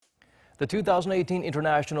The 2018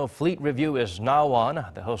 International Fleet Review is now on.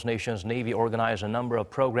 The host nation's Navy organized a number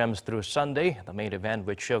of programs through Sunday. The main event,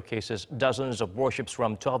 which showcases dozens of warships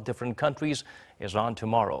from 12 different countries, is on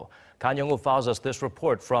tomorrow. Hyeong-woo files us this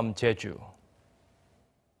report from Jeju.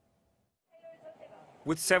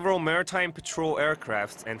 With several maritime patrol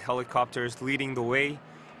aircrafts and helicopters leading the way,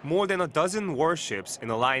 more than a dozen warships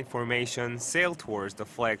in a line formation sail towards the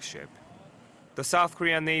flagship. The South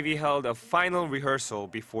Korean Navy held a final rehearsal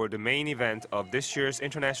before the main event of this year's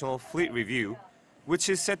International Fleet Review, which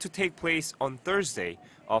is set to take place on Thursday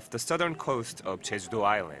off the southern coast of Jeju-do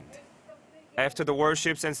Island. After the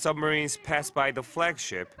warships and submarines passed by the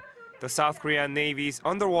flagship, the South Korean Navy's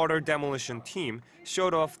underwater demolition team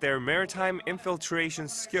showed off their maritime infiltration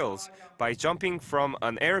skills by jumping from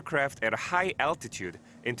an aircraft at a high altitude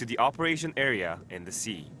into the operation area in the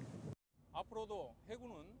sea.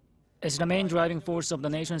 As the main driving force of the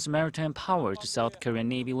nation's maritime power, the South Korean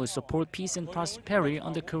Navy will support peace and prosperity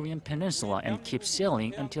on the Korean peninsula and keep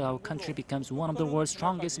sailing until our country becomes one of the world's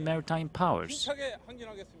strongest maritime powers.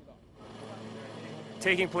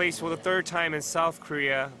 Taking place for the third time in South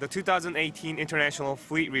Korea, the 2018 International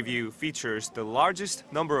Fleet Review features the largest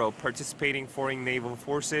number of participating foreign naval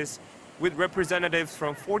forces, with representatives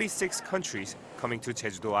from 46 countries coming to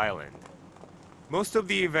Jeju-do Island. Most of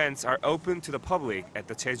the events are open to the public at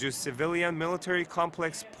the Jeju Civilian Military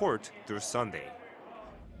Complex port through Sunday.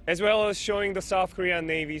 As well as showing the South Korean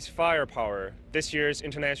Navy's firepower, this year's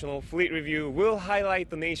International Fleet Review will highlight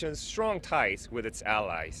the nation's strong ties with its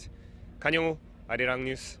allies. Hyeong-woo, Arirang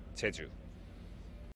News, Jeju.